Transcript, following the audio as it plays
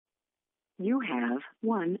You have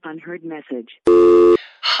one unheard message.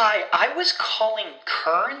 Hi, I was calling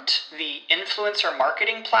Current, the influencer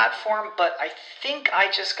marketing platform, but I think I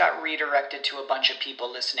just got redirected to a bunch of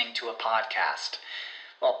people listening to a podcast.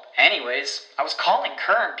 Well, anyways, I was calling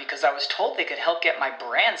Current because I was told they could help get my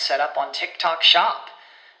brand set up on TikTok Shop,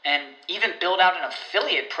 and even build out an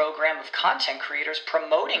affiliate program of content creators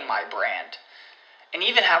promoting my brand, and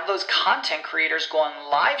even have those content creators go on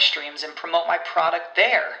live streams and promote my product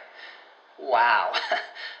there. Wow,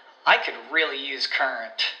 I could really use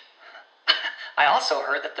Current. I also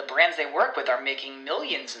heard that the brands they work with are making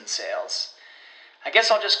millions in sales. I guess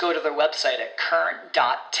I'll just go to their website at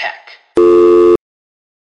current.tech.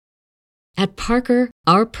 At Parker,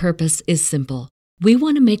 our purpose is simple. We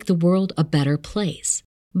want to make the world a better place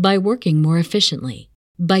by working more efficiently,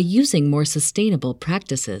 by using more sustainable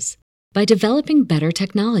practices, by developing better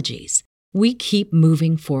technologies. We keep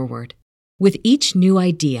moving forward. With each new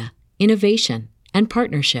idea, innovation, and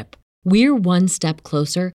partnership, we're one step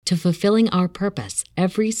closer to fulfilling our purpose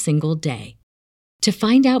every single day. To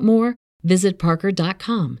find out more, visit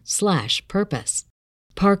parker.com/purpose.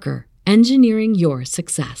 Parker, engineering your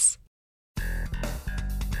success.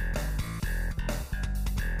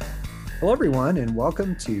 Hello, everyone, and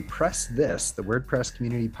welcome to Press This, the WordPress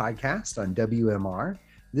community podcast on WMR.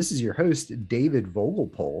 This is your host, David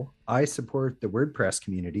Vogelpohl. I support the WordPress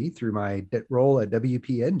community through my role at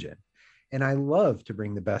WP Engine. And I love to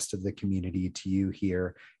bring the best of the community to you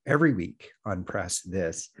here every week on Press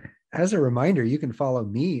This. As a reminder, you can follow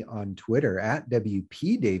me on Twitter at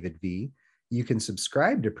WPDavidV. You can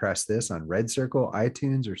subscribe to Press This on Red Circle,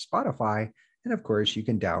 iTunes, or Spotify. And of course, you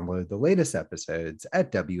can download the latest episodes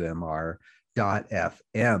at WMR.fm.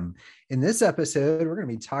 In this episode, we're going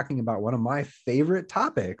to be talking about one of my favorite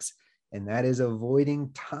topics, and that is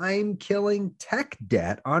avoiding time-killing tech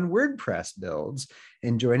debt on WordPress builds.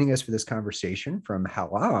 And joining us for this conversation from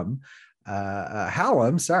Hallam, I'd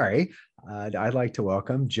like to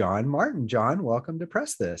welcome John Martin. John, welcome to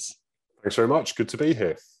Press This. Thanks very much. Good to be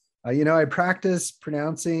here. I practiced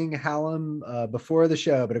pronouncing Hallam before the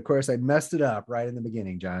show, but of course I messed it up right in the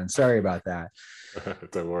beginning, John. Sorry about that.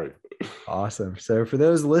 Don't worry. Awesome. So for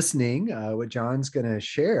those listening, what John's going to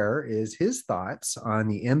share is his thoughts on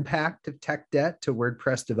the impact of tech debt to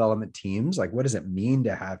WordPress development teams. Like, what does it mean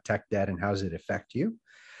to have tech debt and how does it affect you?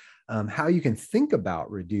 How you can think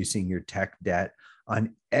about reducing your tech debt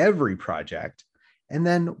on every project, and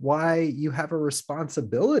then why you have a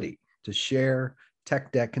responsibility to share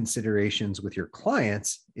tech debt considerations with your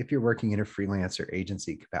clients if you're working in a freelancer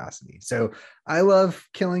agency capacity. So I love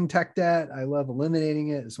killing tech debt. I love eliminating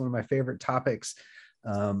it. It's one of my favorite topics.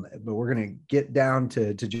 But we're going to get down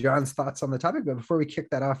to John's thoughts on the topic. But before we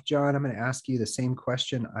kick that off, John, I'm going to ask you the same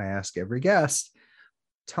question I ask every guest.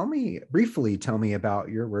 Briefly tell me about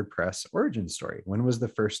your WordPress origin story. When was the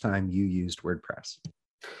first time you used WordPress?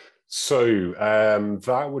 So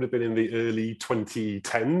that would have been in the early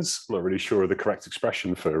 2010s. I'm not really sure of the correct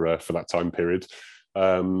expression for that time period.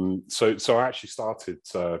 So I actually started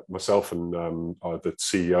myself and the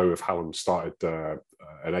CEO of Hallam started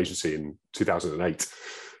an agency in 2008.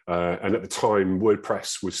 And at the time,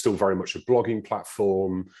 WordPress was still very much a blogging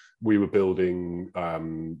platform. We were building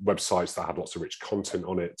websites that had lots of rich content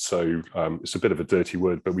on it. So it's a bit of a dirty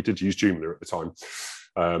word, but we did use Joomla at the time.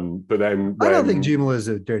 But then I don't think Joomla is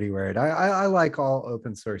a dirty word. I like all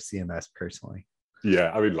open source CMS personally.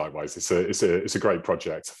 Yeah, I mean, likewise, it's a great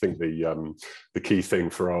project. I think the key thing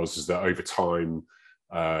for us is that over time,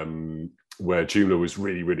 where Joomla was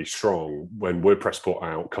really, really strong, when WordPress brought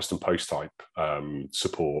out custom post type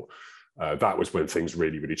support, that was when things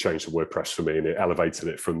really, really changed for WordPress for me, and it elevated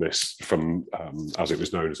it from as it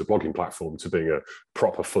was known as a blogging platform to being a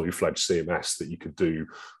proper, fully fledged CMS that you could do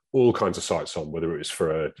all kinds of sites on, whether it was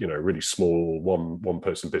for a really small one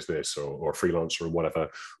person business or a freelancer or whatever,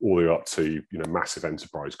 all the way up to massive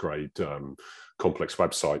enterprise grade complex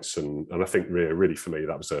websites. And I think really for me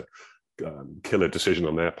that was a killer decision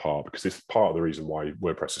on their part, because it's part of the reason why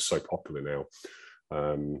WordPress is so popular now.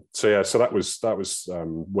 So that was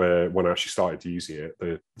where when I actually started using it.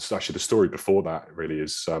 The story before that really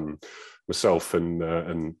is myself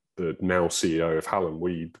and the now CEO of Hallam.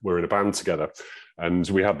 We were in a band together, and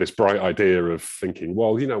we had this bright idea of thinking,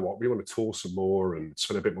 well, you know what, we want to tour some more and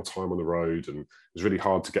spend a bit more time on the road, and it was really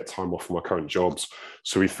hard to get time off from our current jobs.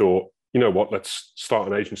 So we thought, you know what, let's start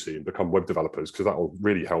an agency and become web developers, because that will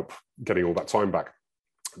really help getting all that time back.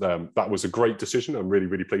 That was a great decision. I'm really,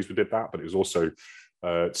 really pleased we did that, but it was also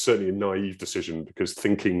certainly a naive decision, because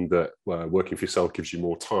thinking that working for yourself gives you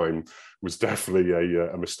more time was definitely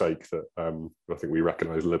a mistake that I think we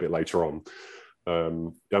recognized a little bit later on.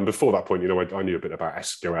 And before that point, I knew a bit about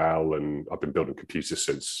SQL, and I've been building computers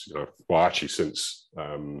since, since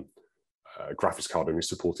graphics card only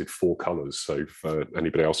supported 4 colors. So for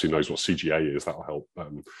anybody else who knows what CGA is, that'll help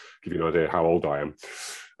give you an idea how old I am.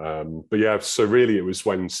 But yeah, so really it was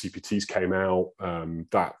when CPTs came out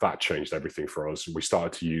that changed everything for us. We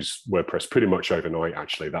started to use WordPress pretty much overnight.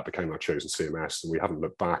 Actually, that became our chosen CMS, and we haven't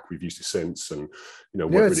looked back. We've used it since, and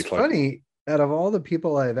worked really closely. Funny. Out of all the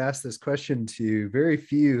people I've asked this question to, very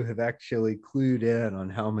few have actually clued in on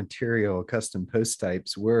how material custom post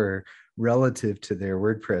types were relative to their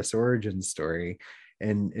WordPress origin story.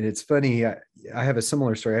 And it's funny, I have a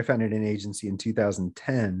similar story. I founded an agency in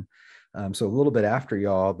 2010, so a little bit after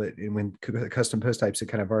y'all, but when custom post types had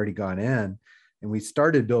kind of already gone in. And we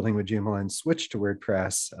started building with Joomla and switched to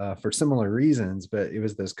WordPress for similar reasons, but it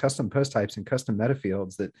was those custom post types and custom meta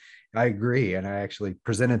fields that I agree, and I actually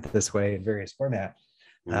presented this way in various formats,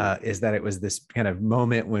 is that it was this kind of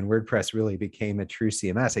moment when WordPress really became a true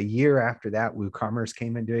CMS. A year after that, WooCommerce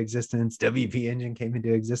came into existence, WP Engine came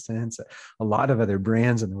into existence, a lot of other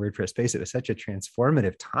brands in the WordPress space. It was such a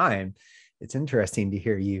transformative time. It's interesting to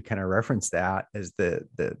hear you kind of reference that as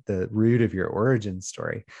the root of your origin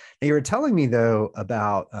story. Now, you were telling me though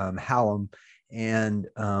about Hallam and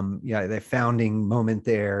the founding moment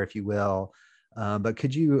there, if you will. But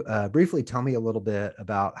could you briefly tell me a little bit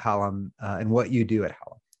about Hallam and what you do at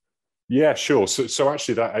Hallam? Yeah, sure. So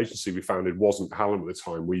actually, that agency we founded wasn't Hallam at the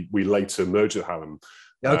time. We later merged with Hallam.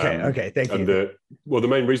 Okay, thank you. And the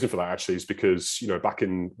main reason for that actually is because back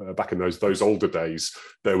in those older days,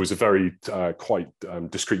 there was a very quite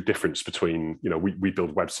discrete difference between we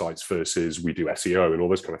build websites versus we do SEO and all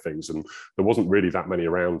those kind of things, and there wasn't really that many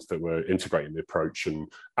around that were integrating the approach and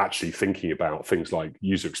actually thinking about things like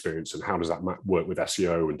user experience and how does that work with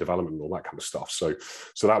SEO and development and all that kind of stuff. So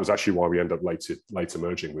that was actually why we ended up later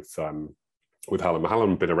merging with Hallam. Hallam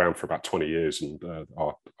had been around for about 20 years, and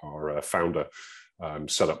our founder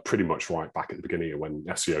set up pretty much right back at the beginning of when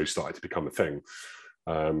SEO started to become a thing.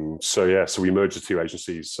 So we merged the two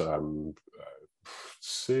agencies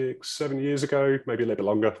 6-7 years ago, maybe a little bit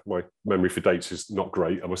longer. My memory for dates is not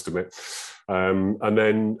great, I must admit. And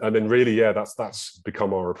then really, that's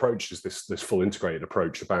become our approach, is this full integrated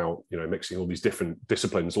approach about mixing all these different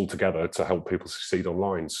disciplines all together to help people succeed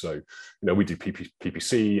online. So we do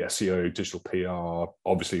PPC, SEO, digital PR,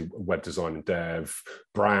 obviously web design and dev,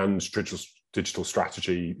 brands, digital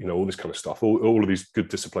strategy, all this kind of stuff, all of these good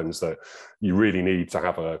disciplines that you really need to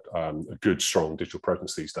have a good, strong digital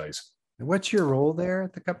presence these days. And what's your role there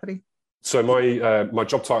at the company? So my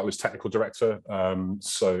job title is technical director.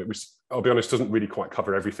 So I'll be honest, doesn't really quite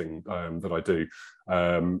cover everything that I do.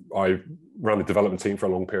 I ran the development team for a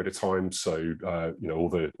long period of time. So all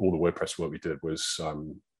the WordPress work we did was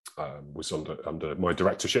under my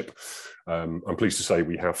directorship. I'm pleased to say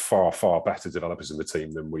we have far better developers in the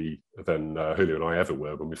team than Julio and I ever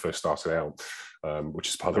were when we first started out, which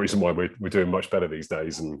is part of the reason why we're doing much better these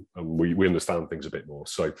days, and we understand things a bit more.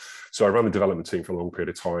 So I ran the development team for a long period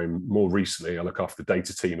of time. More recently, I look after the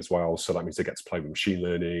data team as well. So that means I get to play with machine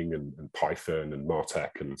learning and Python and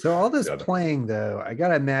MarTech. And so all this playing, though, I got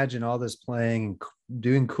to imagine all this playing and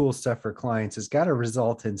doing cool stuff for clients has got to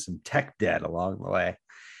result in some tech debt along the way.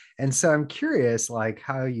 And so I'm curious,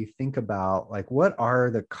 how you think about, what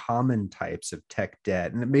are the common types of tech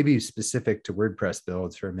debt? And maybe specific to WordPress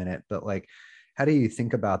builds for a minute, but how do you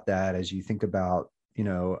think about that as you think about,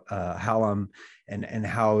 Hallam and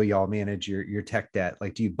how y'all manage your tech debt?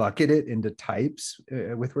 Do you bucket it into types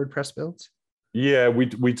with WordPress builds? Yeah, we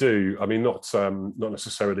do. I mean, not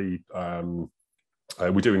necessarily.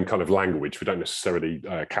 We do in kind of language. We don't necessarily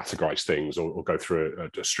categorize things or go through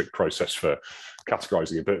a strict process for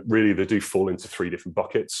categorizing it, but really they do fall into 3 different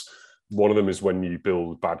buckets. One of them is when you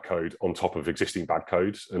build bad code on top of existing bad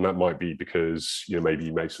code, and that might be because maybe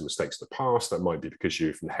you made some mistakes in the past. That might be because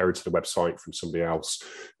you've inherited a website from somebody else.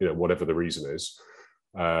 Whatever the reason is.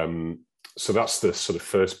 So that's the sort of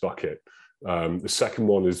first bucket. The second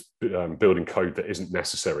one is building code that isn't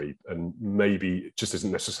necessary, and maybe just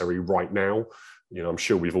isn't necessary right now. I'm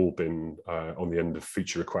sure we've all been on the end of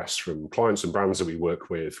feature requests from clients and brands that we work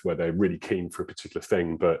with where they're really keen for a particular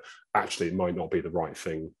thing, but actually it might not be the right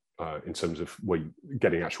thing in terms of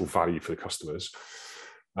getting actual value for the customers.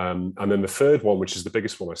 And then the third one, which is the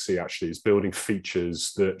biggest one I see actually, is building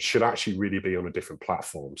features that should actually really be on a different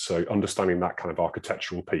platform. So understanding that kind of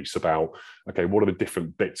architectural piece about, okay, what are the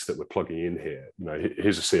different bits that we're plugging in here?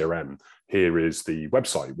 Here's a CRM. Here is the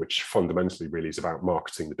website, which fundamentally really is about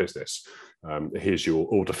marketing the business. Here's your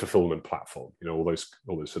order fulfillment platform. All those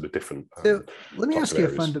sort of different. So let me ask you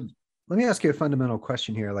Let me ask you a fundamental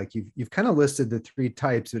question here. Like you've kind of listed the three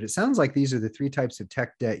types, but it sounds like these are the three types of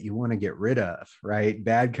tech debt you want to get rid of, right?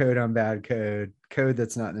 Bad code on bad code, code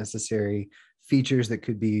that's not necessary, features that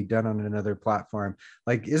could be done on another platform.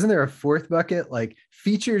 Like, isn't there a fourth bucket, like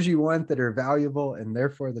features you want that are valuable, and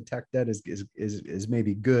therefore the tech debt is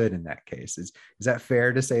maybe good in that case? Is that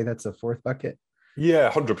fair to say that's a fourth bucket?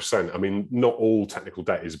 Yeah, 100%. I mean, not all technical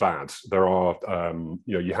debt is bad. There are,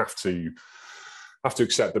 you have to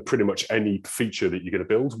accept that pretty much any feature that you're going to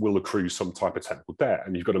build will accrue some type of technical debt,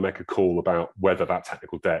 and you've got to make a call about whether that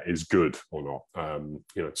technical debt is good or not.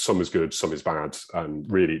 Some is good, some is bad, and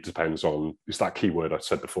really it depends on, it's that keyword I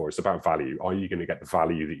said before, it's about value. Are you going to get the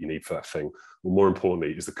value that you need for that thing? Well, more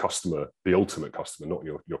importantly, is the customer, the ultimate customer, not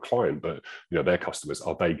your client, but their customers,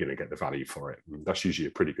 are they going to get the value for it? And that's usually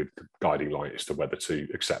a pretty good guiding light as to whether to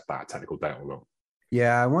accept that technical debt or not.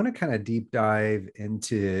 Yeah, I want to kind of deep dive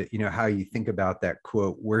into, how you think about that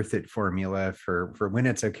quote worth it formula for when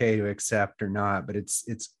it's okay to accept or not. But it's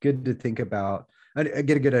good to think about,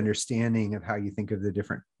 get a good understanding of how you think of the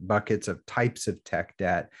different buckets of types of tech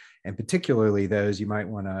debt, and particularly those you might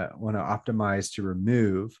want to optimize to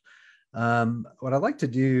remove. What I'd like to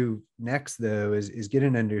do next, though, is get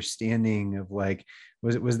an understanding of, like,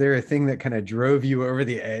 was there a thing that kind of drove you over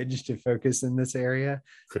the edge to focus in this area?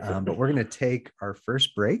 But we're going to take our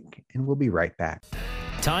first break, and we'll be right back.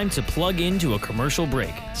 Time to plug into a commercial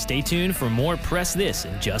break. Stay tuned for more Press This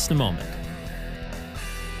in just a moment.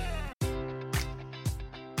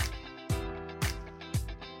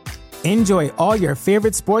 Enjoy all your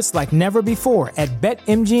favorite sports like never before at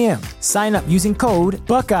BetMGM. Sign up using code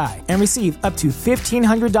Buckeye and receive up to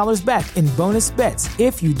 $1,500 back in bonus bets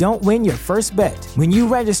if you don't win your first bet. When you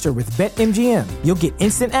register with BetMGM, you'll get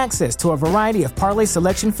instant access to a variety of parlay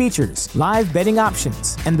selection features, live betting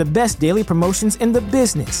options, and the best daily promotions in the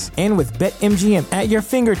business. And with BetMGM at your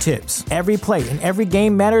fingertips, every play and every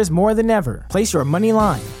game matters more than ever. Place your money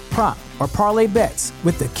line, prop, or parlay bets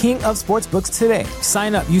with the king of sportsbooks today.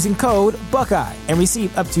 Sign up using code Buckeye and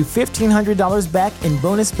receive up to $1,500 back in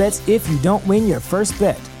bonus bets if you don't win your first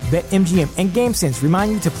bet. BetMGM and GameSense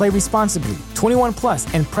remind you to play responsibly. 21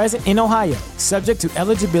 plus and present in Ohio, subject to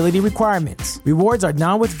eligibility requirements. Rewards are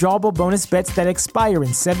non-withdrawable bonus bets that expire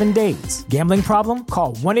in 7 days. Gambling problem?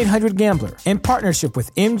 Call 1-800-GAMBLER. In partnership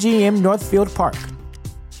with MGM Northfield Park.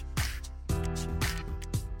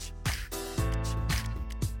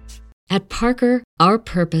 At Parker, our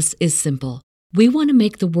purpose is simple. We want to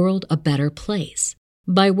make the world a better place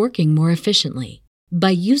by working more efficiently, by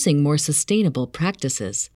using more sustainable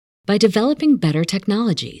practices, by developing better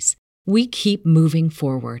technologies. We keep moving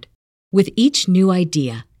forward. With each new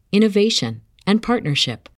idea, innovation, and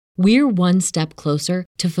partnership, we're one step closer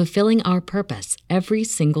to fulfilling our purpose every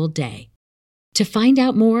single day. To find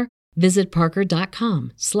out more, visit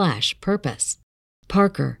parker.com/purpose.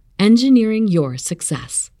 Parker, engineering your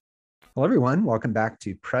success. Well, everyone, welcome back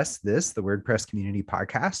to Press This, the WordPress community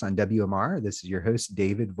podcast on WMR. This is your host,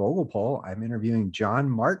 David Vogelpohl. I'm interviewing John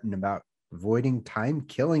Martin about avoiding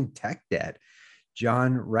time-killing tech debt.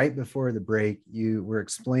 John, right before the break, you were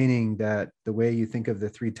explaining that the way you think of the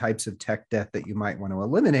three types of tech debt that you might want to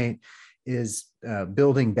eliminate is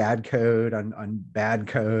building bad code on bad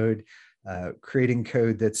code, creating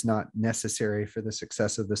code that's not necessary for the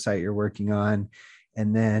success of the site you're working on,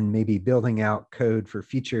 and then maybe building out code for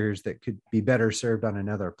features that could be better served on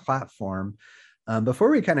another platform. Before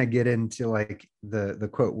we kind of get into like the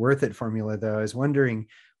quote worth it formula, though, I was wondering,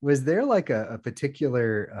 was there like a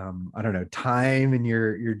particular, time in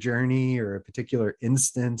your journey, or a particular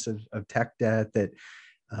instance of tech debt that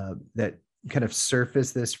kind of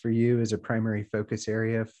surfaced this for you as a primary focus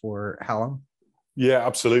area for Hallam? Yeah,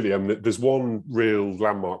 absolutely. I mean, there's one real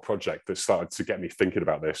landmark project that started to get me thinking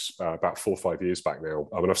about this about 4 or 5 years back now.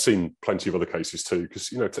 I mean, I've seen plenty of other cases too, because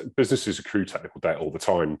businesses accrue technical debt all the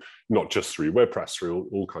time, not just through WordPress, through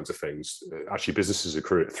all kinds of things. Actually, businesses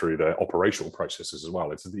accrue it through their operational processes as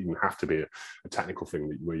well. It doesn't even have to be a technical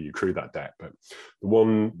thing where you accrue that debt. But the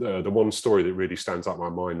one story that really stands out in my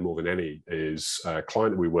mind more than any is a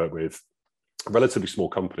client that we work with, a relatively small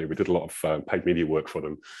company. We did a lot of paid media work for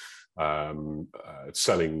them.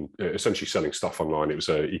 Essentially selling stuff online. It was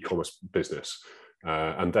an e-commerce business,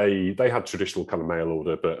 and they had traditional kind of mail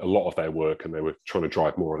order, but a lot of their work, and they were trying to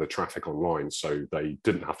drive more of the traffic online, so they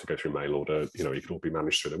didn't have to go through mail order. It could all be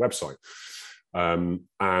managed through their website.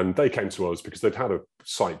 And they came to us because they'd had a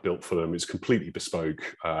site built for them. It's completely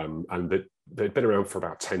bespoke, and they'd been around for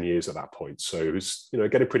about 10 years at that point. So it was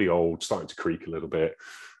getting pretty old, starting to creak a little bit.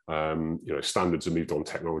 Standards have moved on,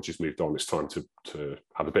 technology's moved on. It's time to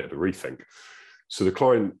have a bit of a rethink. So the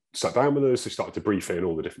client sat down with us. They started to brief in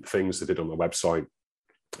all the different things they did on their website.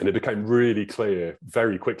 And it became really clear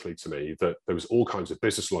very quickly to me that there was all kinds of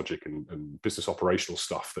business logic and business operational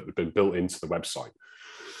stuff that had been built into the website.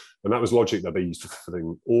 And that was logic that they used for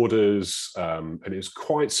fulfilling orders. And it was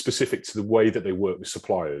quite specific to the way that they work with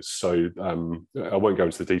suppliers. So I won't go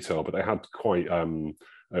into the detail, but they had quite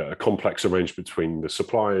a complex arrangement between the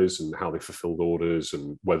suppliers and how they fulfilled orders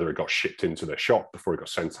and whether it got shipped into their shop before it got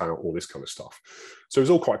sent out, all this kind of stuff. So it was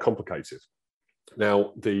all quite complicated.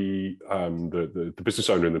 Now, the business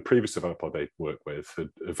owner and the previous developer they worked with had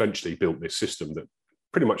eventually built this system that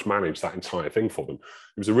pretty much managed that entire thing for them.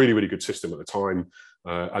 It was a really, really good system at the time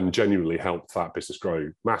and genuinely helped that business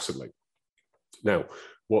grow massively. Now,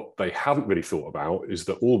 what they hadn't really thought about is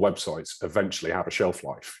that all websites eventually have a shelf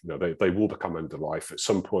life. You know, they will become end of life at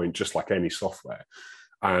some point, just like any software.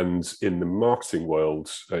 And in the marketing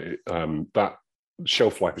world, that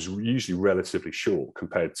shelf life is usually relatively short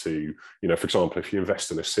compared to, you know, for example, if you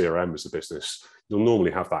invest in a CRM as a business, you'll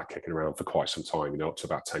normally have that kicking around for quite some time, you know, up to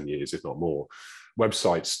about 10 years, if not more.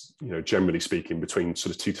 Websites, you know, generally speaking, between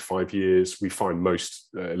sort of 2 to 5 years. We find most,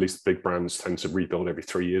 at least the big brands, tend to rebuild every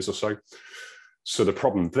 3 years or so. So the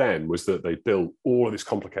problem then was that they built all of this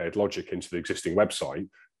complicated logic into the existing website,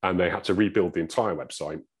 and they had to rebuild the entire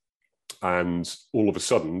website. And all of a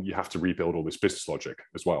sudden, you have to rebuild all this business logic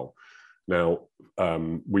as well. Now,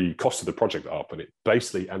 we costed the project up, and it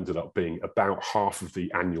basically ended up being about half of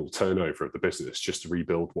the annual turnover of the business just to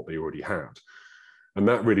rebuild what they already had. And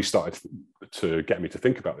that really started to get me to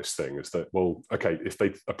think about this thing, is that, well, okay, if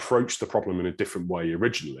they approached the problem in a different way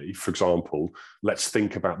originally, for example, let's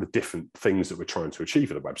think about the different things that we're trying to achieve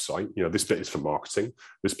at the website. You know, this bit is for marketing,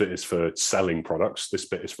 this bit is for selling products, this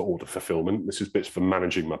bit is for order fulfillment, this is bits for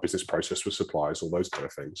managing my business process with suppliers, all those kind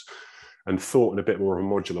of things, and thought in a bit more of a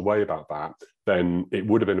modular way about that, then it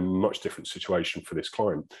would have been a much different situation for this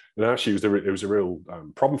client. And actually, it was a real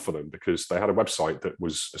problem for them, because they had a website that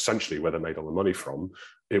was essentially where they made all the money from.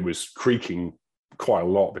 It was creaking quite a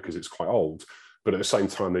lot because it's quite old, but at the same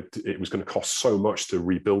time, it was going to cost so much to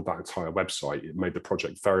rebuild that entire website. It made the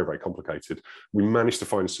project very, very complicated. We managed to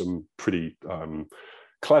find some pretty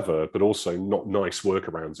clever, but also not nice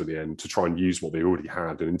workarounds in the end to try and use what they already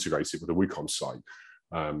had and integrate it with a WooCommerce site.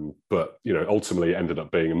 But, you know, ultimately it ended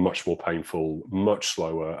up being a much more painful, much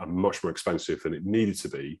slower, and much more expensive than it needed to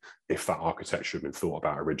be if that architecture had been thought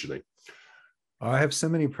about originally. I have so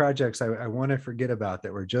many projects I want to forget about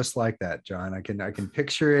that were just like that, John. I can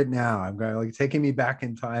picture it now. I'm going, like, taking me back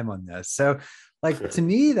in time on this. So, like, to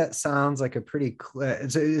me, that sounds like a pretty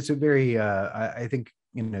it's a very I think,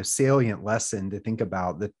 you know, salient lesson to think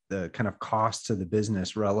about the kind of cost to the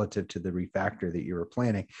business relative to the refactor that you were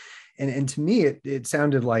planning. And to me, it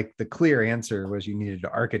sounded like the clear answer was you needed to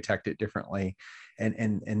architect it differently.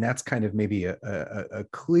 And that's kind of maybe a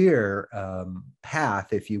clear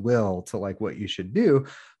path, if you will, to like what you should do.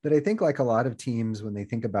 But I think, like a lot of teams, when they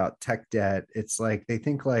think about tech debt, it's like they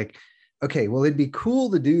think like, okay, well, it'd be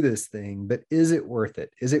cool to do this thing, but is it worth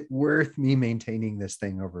it? Is it worth me maintaining this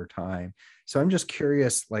thing over time? So I'm just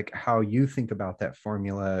curious, like, how you think about that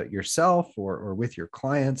formula yourself or with your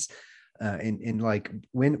clients, and like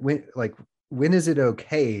when is it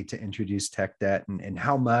okay to introduce tech debt, and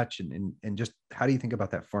how much, and just how do you think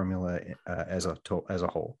about that formula as a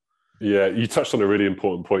whole? Yeah, you touched on a really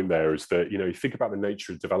important point there, is that, you know, you think about the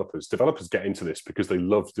nature of developers. Developers get into this because they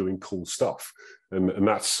love doing cool stuff. And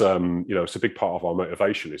that's, you know, it's a big part of our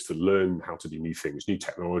motivation, is to learn how to do new things, new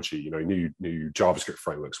technology, you know, new JavaScript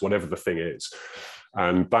frameworks, whatever the thing is.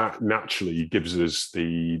 And that naturally gives us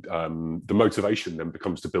the motivation then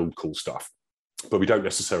becomes to build cool stuff. But we don't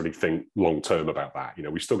necessarily think long term about that. You know,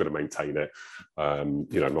 we've still got to maintain it.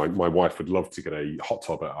 You know, my wife would love to get a hot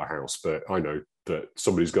tub at our house, but I know that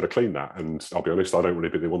somebody's got to clean that. And I'll be honest, I don't really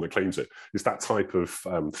be the one that cleans it. It's that type of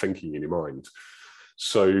thinking in your mind.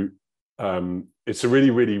 So it's a really,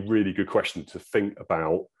 really, really good question to think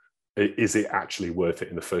about. Is it actually worth it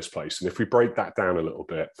in the first place? And if we break that down a little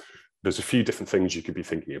bit, there's a few different things you could be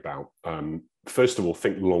thinking about. First of all,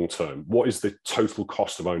 think long term. What is the total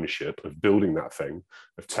cost of ownership of building that thing,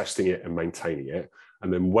 of testing it and maintaining it,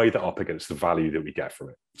 and then weigh that up against the value that we get from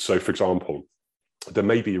it. So, for example, there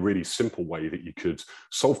may be a really simple way that you could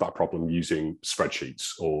solve that problem using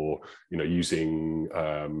spreadsheets, or, you know, using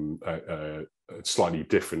a slightly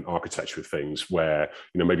different architecture of things, where,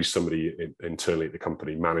 you know, maybe somebody internally at the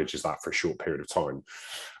company manages that for a short period of time.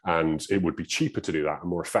 And it would be cheaper to do that and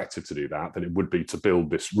more effective to do that than it would be to build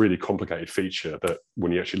this really complicated feature that,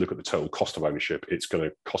 when you actually look at the total cost of ownership, it's going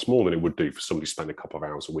to cost more than it would do for somebody to spend a couple of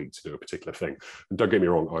hours a week to do a particular thing. And don't get me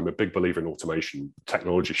wrong, I'm a big believer in automation.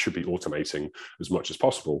 Technology should be automating as much as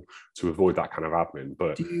possible to avoid that kind of admin.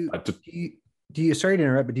 But Do you, sorry to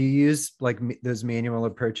interrupt, but do you use like those manual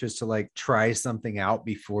approaches to like try something out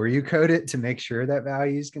before you code it to make sure that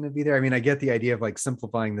value is going to be there? I mean, I get the idea of like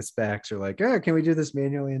simplifying the specs or like, oh, can we do this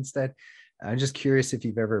manually instead? I'm just curious if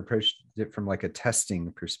you've ever approached it from like a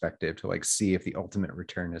testing perspective to like see if the ultimate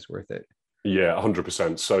return is worth it. Yeah,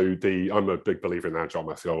 100%. So I'm a big believer in agile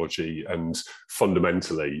methodology, and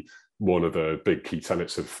fundamentally, one of the big key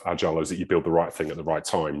tenets of agile is that you build the right thing at the right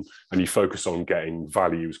time, and you focus on getting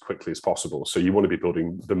value as quickly as possible. So you want to be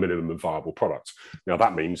building the minimum viable product. Now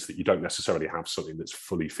that means that you don't necessarily have something that's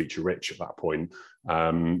fully feature rich at that point,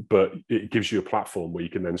 but it gives you a platform where you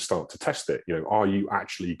can then start to test it. Are you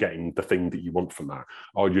actually getting the thing that you want from that?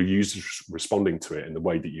 Are your users responding to it in the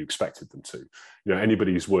way that you expected them to?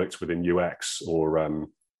 Anybody who's worked within UX or and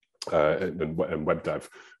web dev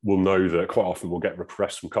will know that quite often we'll get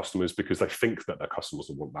requests from customers because they think that their customers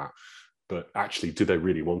will want that, but actually, do they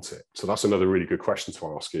really want it? So that's another really good question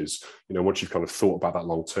to ask is, once you've kind of thought about that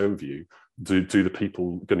long-term view, do the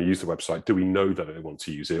people going to use the website, do we know that they want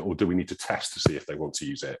to use it, or do we need to test to see if they want to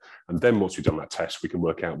use it? And then once we've done that test, we can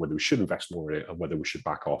work out whether we should invest more in it or whether we should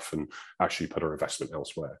back off and actually put our investment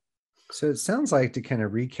elsewhere. So it sounds like, to kind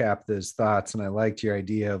of recap those thoughts, and I liked your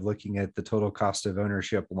idea of looking at the total cost of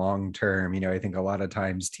ownership long term. I think a lot of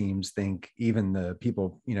times teams think, even the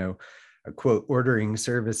people, quote, ordering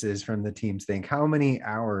services from the teams think, how many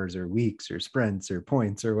hours or weeks or sprints or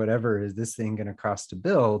points or whatever is this thing going to cost to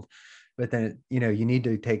build? But then, you need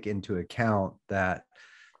to take into account that,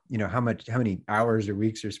 how many hours or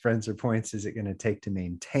weeks or sprints or points is it going to take to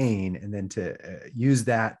maintain, and then to use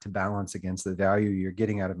that to balance against the value you're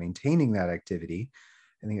getting out of maintaining that activity.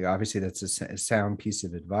 I think obviously that's a sound piece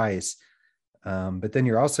of advice. But then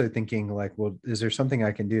you're also thinking like, well, is there something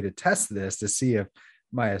I can do to test this to see if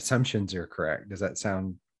my assumptions are correct? Does that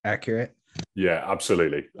sound accurate? Yeah,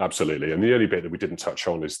 absolutely. And the only bit that we didn't touch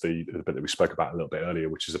on is the bit that we spoke about a little bit earlier,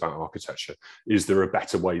 which is about architecture. Is there a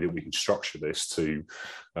better way that we can structure this to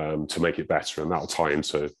make it better? And that'll tie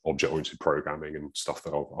into object-oriented programming and stuff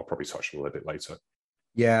that I'll probably touch on a little bit later.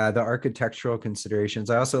 Yeah, the architectural considerations.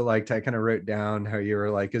 I kind of wrote down how you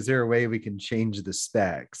were like, is there a way we can change the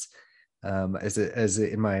specs? As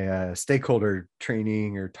in my stakeholder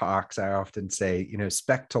training or talks, I often say,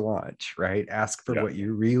 spec to launch, right? Ask for what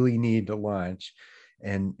you really need to launch.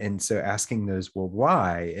 And so asking those, well,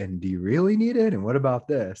 why? And do you really need it? And what about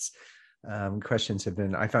this? Questions have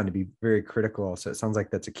been, I found, to be very critical. So it sounds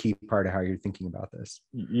like that's a key part of how you're thinking about this.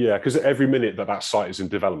 Yeah, because every minute that site is in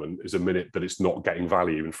development is a minute that it's not getting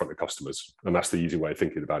value in front of customers. And that's the easy way of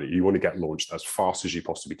thinking about it. You want to get launched as fast as you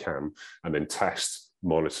possibly can, and then test,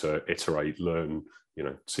 monitor, iterate, learn,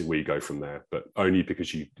 see where you go from there. But only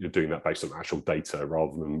because you're doing that based on actual data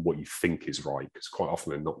rather than what you think is right, because quite often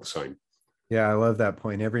they're not the same. Yeah, I love that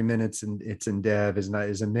point. Every minute it's in dev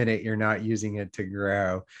is a minute you're not using it to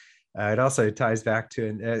grow. It also ties back to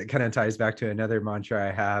another mantra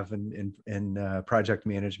I have in project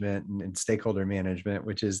management and stakeholder management,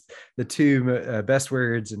 which is the two best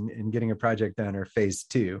words in getting a project done are phase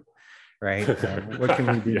 2. Right? What can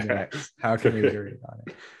we do next? How can we iterate on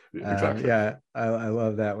it? Exactly. I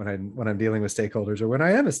love that when I'm dealing with stakeholders, or when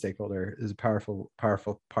I am a stakeholder, is a powerful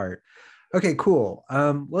part. Okay, cool.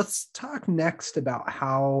 Let's talk next about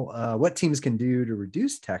how what teams can do to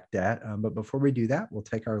reduce tech debt. But before we do that, we'll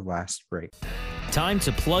take our last break. Time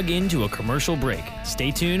to plug into a commercial break.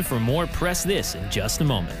 Stay tuned for more Press This in just a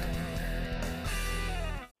moment.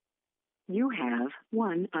 You have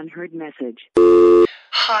one unheard message.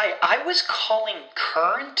 Hi, I was calling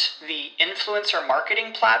Current, the influencer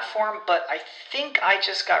marketing platform, but I think I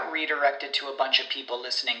just got redirected to a bunch of people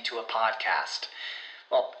listening to a podcast.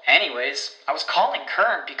 Well, anyways, I was calling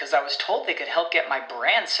Current because I was told they could help get my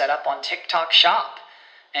brand set up on TikTok Shop,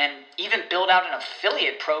 and even build out an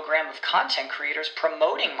affiliate program of content creators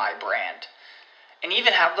promoting my brand, and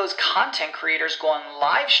even have those content creators go on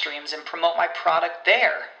live streams and promote my product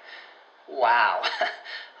there. Wow,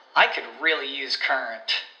 I could really use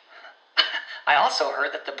Current. I also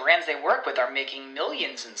heard that the brands they work with are making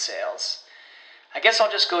millions in sales. I guess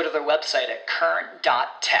I'll just go to their website at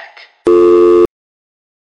current.tech.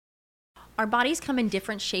 Our bodies come in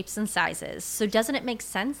different shapes and sizes, so doesn't it make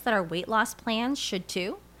sense that our weight loss plans should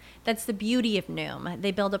too? That's the beauty of Noom.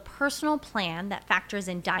 They build a personal plan that factors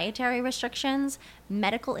in dietary restrictions,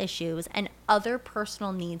 medical issues, and other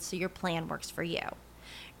personal needs so your plan works for you.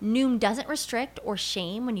 Noom doesn't restrict or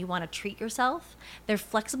shame when you want to treat yourself. Their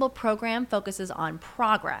flexible program focuses on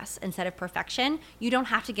progress instead of perfection. You don't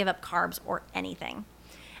have to give up carbs or anything.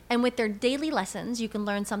 And with their daily lessons, you can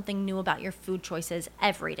learn something new about your food choices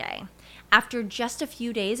every day. After just a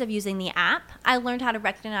few days of using the app, I learned how to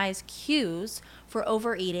recognize cues for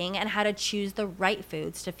overeating and how to choose the right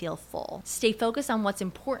foods to feel full. Stay focused on what's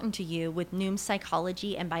important to you with Noom's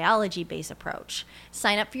psychology and biology-based approach.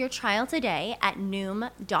 Sign up for your trial today at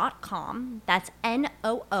Noom.com. That's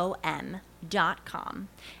Noom.com.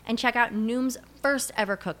 And check out Noom's first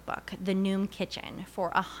ever cookbook, The Noom Kitchen, for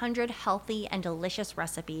 100 healthy and delicious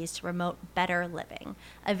recipes to promote better living.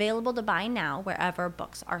 Available to buy now wherever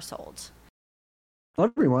books are sold.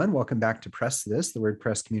 Hello, everyone. Welcome back to Press This, the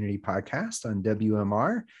WordPress community podcast on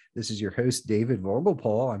WMR. This is your host, David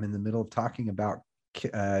Vogelpohl. I'm in the middle of talking about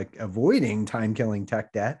avoiding time-killing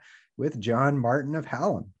tech debt with John Martin of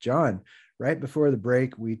Hallam. John, right before the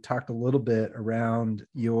break, we talked a little bit around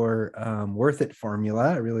your worth it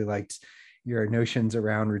formula. I really liked your notions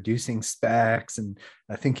around reducing specs and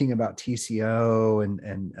thinking about TCO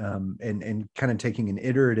and kind of taking an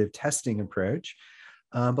iterative testing approach.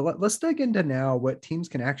 But let's dig into now what teams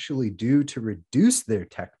can actually do to reduce their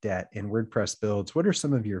tech debt in WordPress builds. What are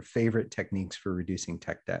some of your favorite techniques for reducing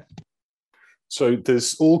tech debt? So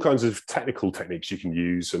there's all kinds of technical techniques you can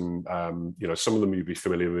use, and some of them you'll be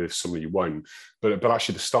familiar with, some of you won't. But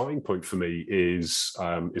actually, the starting point for me is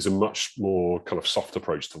a much more kind of soft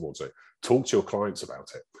approach towards it. Talk to your clients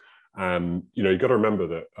about it. You've got to remember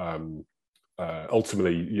that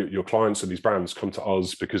ultimately your clients and these brands come to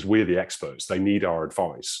us because we're the experts. They need our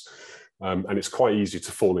advice. And it's quite easy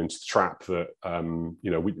to fall into the trap that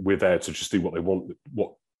we're there to just do what they want.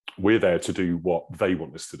 We're there to do what they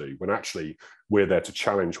want us to do, when actually we're there to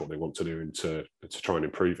challenge what they want to do and to try and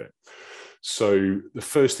improve it. So the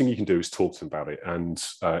first thing you can do is talk to them about it and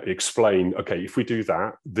explain, okay, if we do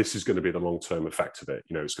that, this is going to be the long-term effect of it.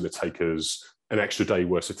 It's going to take us an extra day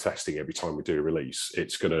worth of testing every time we do a release.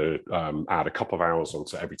 It's going to add a couple of hours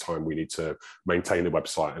onto every time we need to maintain the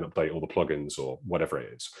website and update all the plugins or whatever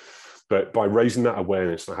it is. But by raising that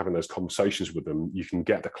awareness and having those conversations with them, you can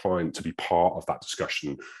get the client to be part of that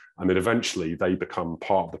discussion. And then eventually they become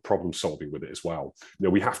part of the problem solving with it as well.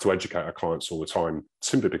 We have to educate our clients all the time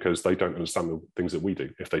simply because they don't understand the things that we do.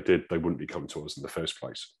 If they did, they wouldn't be coming to us in the first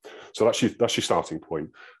place. So that's your starting point.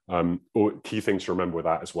 Or key thing to remember with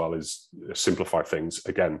that as well is simplify things.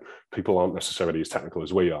 Again, people aren't necessarily as technical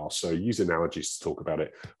as we are. So use analogies to talk about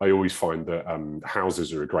it. I always find that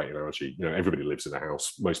houses are a great analogy. Everybody lives in a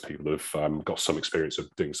house. Most people have got some experience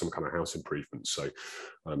of doing some kind of house improvement. So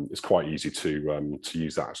it's quite easy to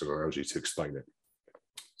use that as an analogy to explain it.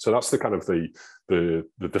 So that's the kind of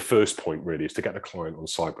the first point really, is to get the client on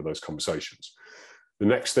side with those conversations. The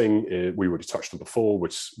next thing we already touched on before,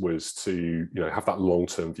 which was to have that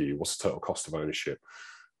long-term view. What's the total cost of ownership?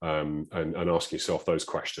 And asking yourself those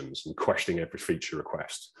questions and questioning every feature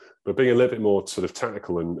request, but being a little bit more sort of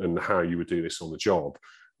technical and how you would do this on the job.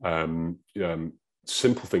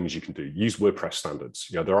 Simple things you can do. Use WordPress standards.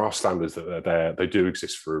 There are standards that are there. They do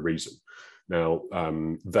exist for a reason. Now,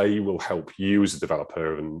 they will help you as a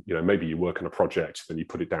developer, and maybe you work on a project, then you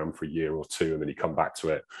put it down for a year or two, and then you come back to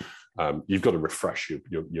it. You've got to refresh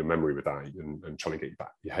your memory with that and trying to get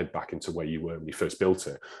your head back into where you were when you first built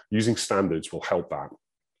it. Using standards will help that.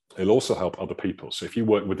 It'll also help other people. So if you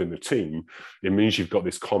work within the team, it means you've got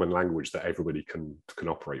this common language that everybody can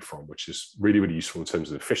operate from, which is really, really useful in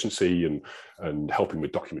terms of efficiency and helping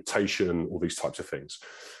with documentation, all these types of things.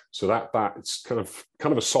 So that's kind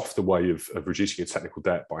of a softer way of reducing your technical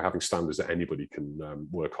debt by having standards that anybody can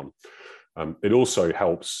work on. It also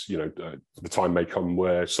helps, the time may come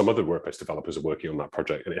where some other WordPress developers are working on that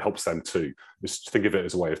project, and it helps them too. Just think of it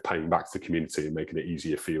as a way of paying back to the community and making it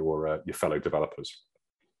easier for your fellow developers.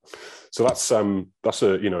 So that's a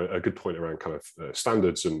good point around kind of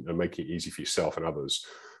standards and making it easy for yourself and others.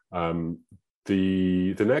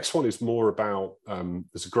 The next one is more about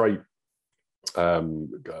there's a great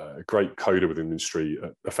coder within the industry,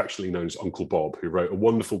 affectionately known as Uncle Bob, who wrote a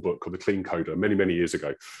wonderful book called The Clean Coder many years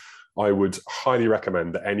ago. I would highly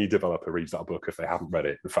recommend that any developer reads that book if they haven't read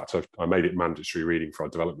it. In fact, I made it mandatory reading for our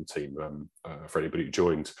development team, for anybody who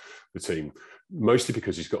joined the team, mostly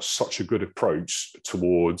because he's got such a good approach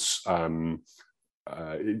towards,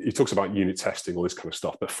 he talks about unit testing, all this kind of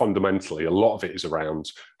stuff, but fundamentally, a lot of it is around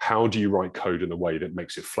how do you write code in a way that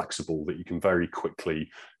makes it flexible, that you can very quickly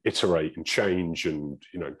iterate and change and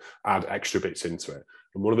add extra bits into it.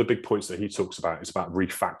 And one of the big points that he talks about is about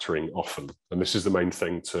refactoring often. And this is the main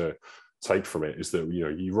thing to take from it, is that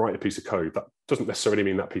you write a piece of code, that doesn't necessarily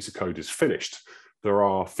mean that piece of code is finished. There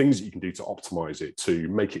are things that you can do to optimize it, to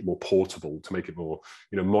make it more portable, to make it more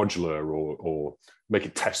modular, or make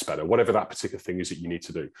it test better, whatever that particular thing is that you need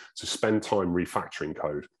to do. So spend time refactoring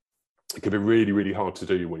code. it can be really, really hard to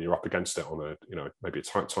do when you're up against it on maybe a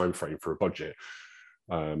tight time frame for a budget.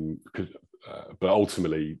 But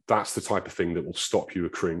ultimately, that's the type of thing that will stop you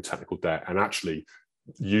accruing technical debt. And actually,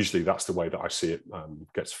 usually that's the way that I see it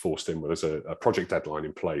gets forced in, where there's a project deadline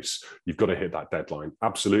in place. You've got to hit that deadline.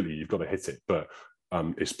 Absolutely, you've got to hit it. But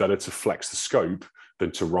it's better to flex the scope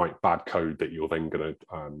than to write bad code that you're then going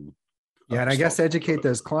to and I guess educate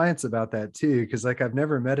those clients about that too, because like I've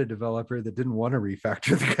never met a developer that didn't want to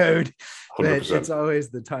refactor the code, but 100%. It's always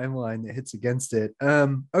the timeline that hits against it.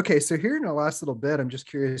 Okay, so here in our last little bit, I'm just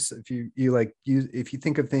curious if if you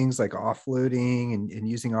think of things like offloading and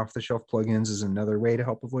using off-the-shelf plugins as another way to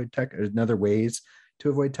help avoid another ways to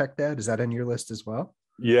avoid tech debt. Is that on your list as well?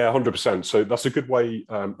 Yeah, 100%. So that's a good way.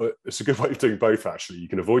 It's a good way of doing both. Actually, you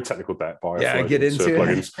can avoid technical debt by get into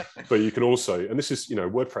plugins, but you can also, and this is,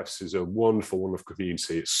 WordPress is a wonderful, wonderful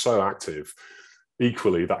community. It's so active.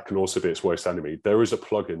 Equally, that can also be its worst enemy. There is a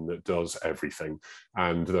plugin that does everything,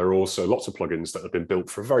 and there are also lots of plugins that have been built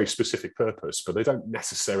for a very specific purpose, but they don't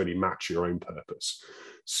necessarily match your own purpose.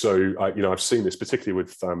 So, I've seen this particularly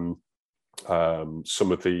with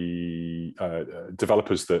some of the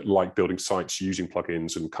developers that like building sites using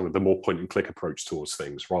plugins and kind of the more point and click approach towards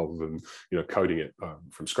things rather than coding it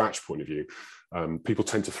from scratch point of view. People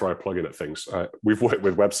tend to throw a plugin at things. We've worked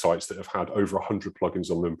with websites that have had over 100 plugins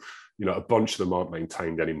on them. A bunch of them aren't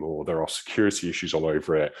maintained anymore. There are security issues all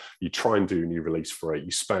over it. You try and do a new release for it.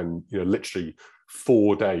 You spend literally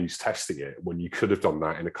 4 days testing it when you could have done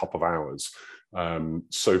that in a couple of hours.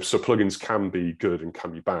 So plugins can be good and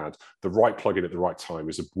can be bad. The right plugin at the right time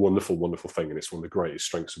is a wonderful, wonderful thing, and it's one of the greatest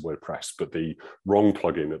strengths of WordPress. But the wrong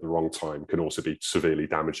plugin at the wrong time can also be severely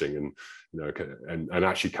damaging, and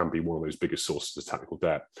actually can be one of those biggest sources of technical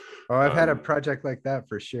debt. Oh, I've had a project like that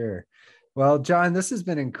for sure. Well, John, this has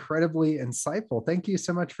been incredibly insightful. Thank you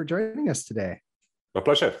so much for joining us today. My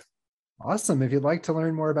pleasure. Awesome. If you'd like to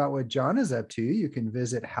learn more about what John is up to, you can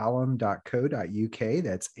visit hallam.co.uk.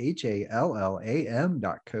 That's hallam.co.uk.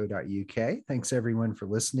 Thanks everyone for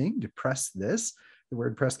listening to Press This, the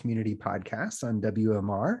WordPress community podcast on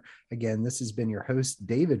WMR. Again, this has been your host,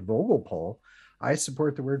 David Vogelpohl. I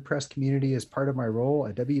support the WordPress community as part of my role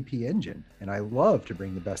at WP Engine, and I love to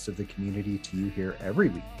bring the best of the community to you here every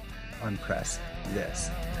week on Press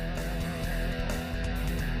This.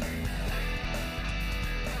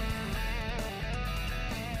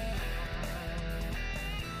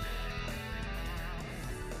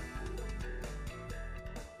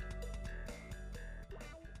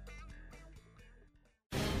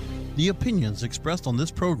 The opinions expressed on this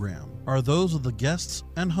program are those of the guests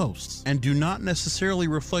and hosts and do not necessarily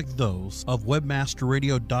reflect those of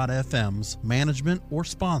webmasterradio.fm's management or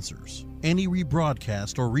sponsors. Any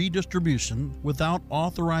rebroadcast or redistribution without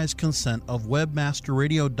authorized consent of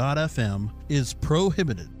webmasterradio.fm is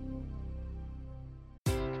prohibited.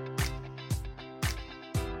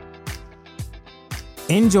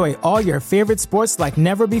 Enjoy all your favorite sports like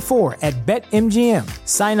never before at BetMGM.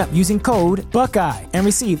 Sign up using code Buckeye and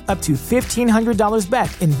receive up to $1,500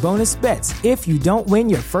 back in bonus bets if you don't win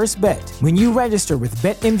your first bet. When you register with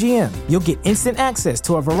BetMGM, you'll get instant access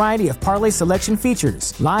to a variety of parlay selection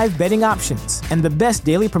features, live betting options, and the best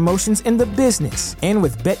daily promotions in the business. And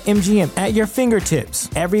with BetMGM at your fingertips,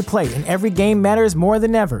 every play and every game matters more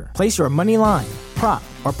than ever. Place your money line, prop,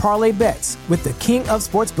 or parlay bets with the king of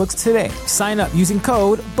sportsbooks today. Sign up using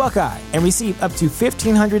code Buckeye and receive up to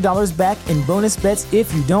 $1,500 back in bonus bets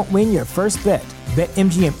if you don't win your first bet.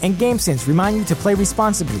 BetMGM and GameSense remind you to play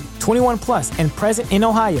responsibly. 21 plus and present in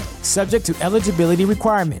Ohio, subject to eligibility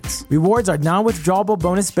requirements. Rewards are non-withdrawable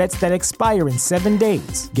bonus bets that expire in 7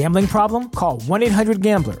 days. Gambling problem? Call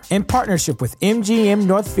 1-800-GAMBLER in partnership with MGM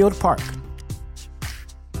Northfield Park.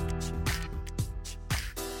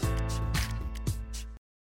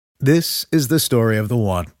 This is the story of the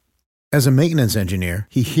one. As a maintenance engineer,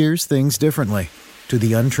 he hears things differently. To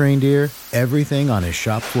the untrained ear, everything on his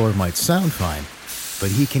shop floor might sound fine,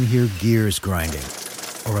 but he can hear gears grinding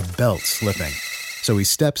or a belt slipping. So he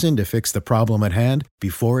steps in to fix the problem at hand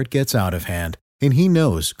before it gets out of hand. And he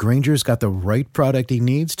knows Grainger's got the right product he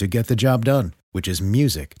needs to get the job done, which is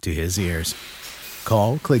music to his ears.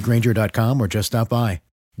 Call, click Grainger.com, or just stop by.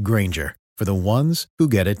 Grainger, for the ones who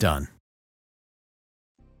get it done.